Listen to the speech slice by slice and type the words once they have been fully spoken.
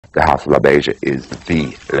the house of LaBeija is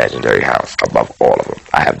the legendary house above all of them.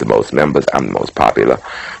 I have the most members. I'm the most popular.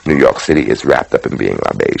 New York City is wrapped up in being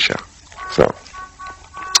LaBeija. So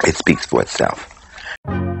it speaks for itself.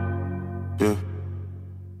 Yeah.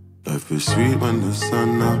 Life is sweet when the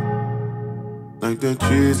sun out, like the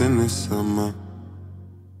trees in the summer.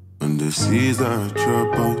 When the seas are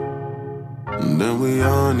troubled, and then we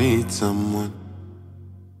all need someone.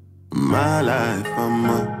 My life,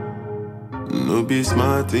 no be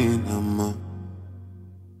smart in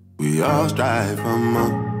we all strive,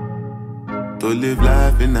 to live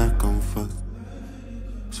life in our comfort.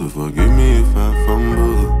 So forgive me if I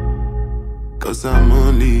fumble, 'cause I'm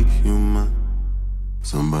only human.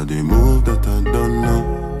 Somebody move that I don't know.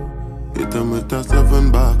 Hit them with a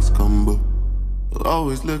 7-box combo.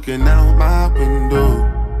 Always looking out my window,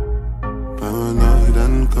 paranoid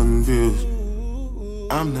and confused.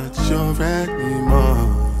 I'm not sure anymore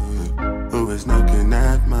who is knocking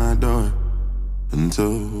at my door. And so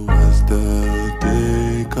as the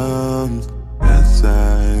day comes, as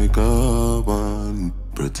I go on,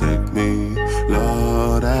 protect me,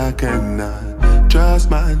 Lord, I cannot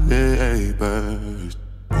trust my neighbors.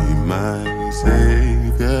 Be my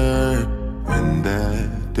savior when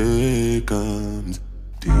that day comes.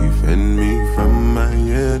 Defend me from my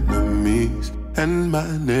enemies and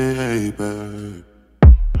my neighbor.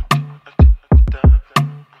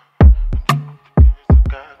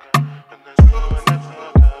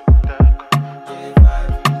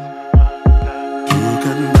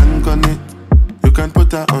 You can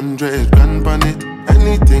put 100 grand on it.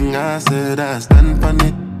 Anything I said, I stand on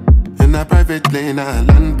it. In a private plane, I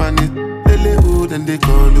land on it. Lily hood and they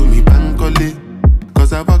call me Bankole,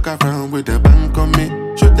 'cause I walk around with a bank on me.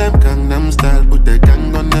 Show them Gangnam style, put the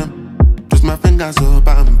gang on them. Twist my fingers up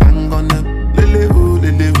and bang on them. Lily hood,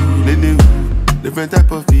 lily hood, lily hood. Different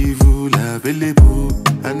type of evil available,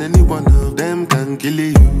 and any one of them can kill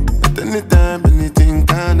you. At any time, anything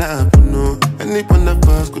can happen, no. Any one of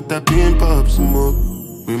us could have been pop smoke.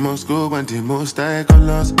 We must go when the most I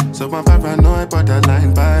colors. So I'm paranoid,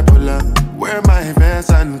 borderline bipolar. Wear my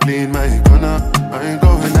vest and clean my corner. I ain't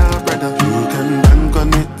going out, brother. You can bank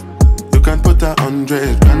on it. You can put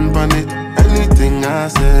 100 grand on it. Anything I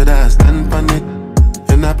said, I stand on it.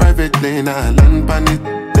 In a private plane, I land on it.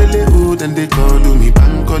 Lily hood and they call me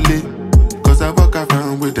Bankole, 'cause I walk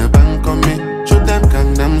around with a bank on me. Show them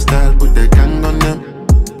Gangnam style, put the gang on them.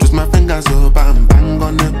 Twist my fingers up and bang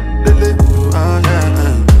on them. Lily hood, oh yeah.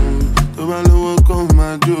 Do I know what come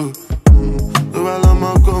my do? Do I know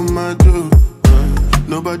what come my do?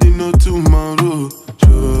 Nobody know tomorrow.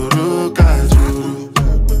 Choro kajuru.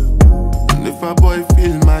 And if a boy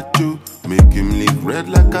feel macho, make him lick red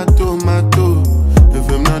like a tomato. If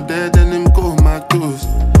I'm not dead, then him comatose.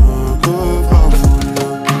 Go from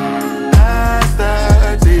low. As the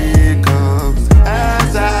day comes,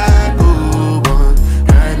 as I go on,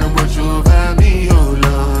 I know what over me, oh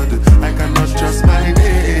Lord. I cannot trust my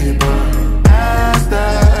neighbor. As the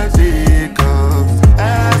day comes,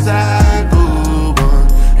 as I go on,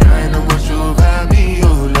 I know what over me,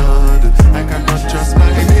 oh Lord. I cannot trust my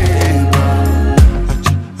neighbor.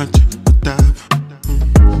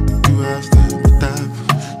 You have to tap.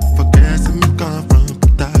 Forget me come from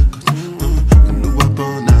that.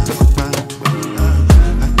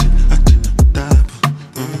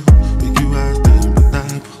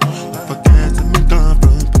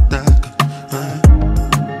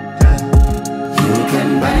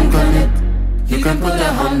 You can put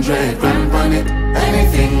 100 grand on it.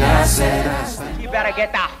 Anything I said, I stand. You better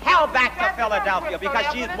get the hell back to Philadelphia because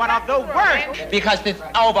she's one of the worst. Because it's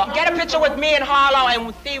over. Get a picture with me and Harlow and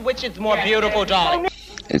we'll see which is more beautiful, darling.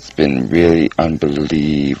 It's been really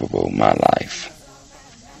unbelievable, my life.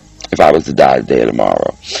 If I was to die today or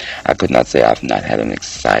tomorrow, I could not say I've not had an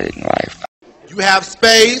exciting life. You have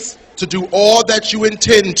space to do all that you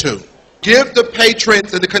intend to. Give the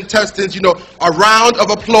patrons and the contestants, a round of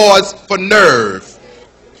applause for nerve.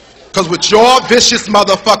 Because with your vicious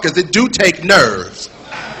motherfuckers, it do take nerves.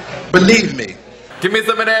 Believe me. Give me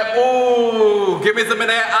some of that ooh. Give me some of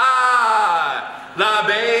that ah.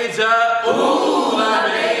 LaBeija ooh.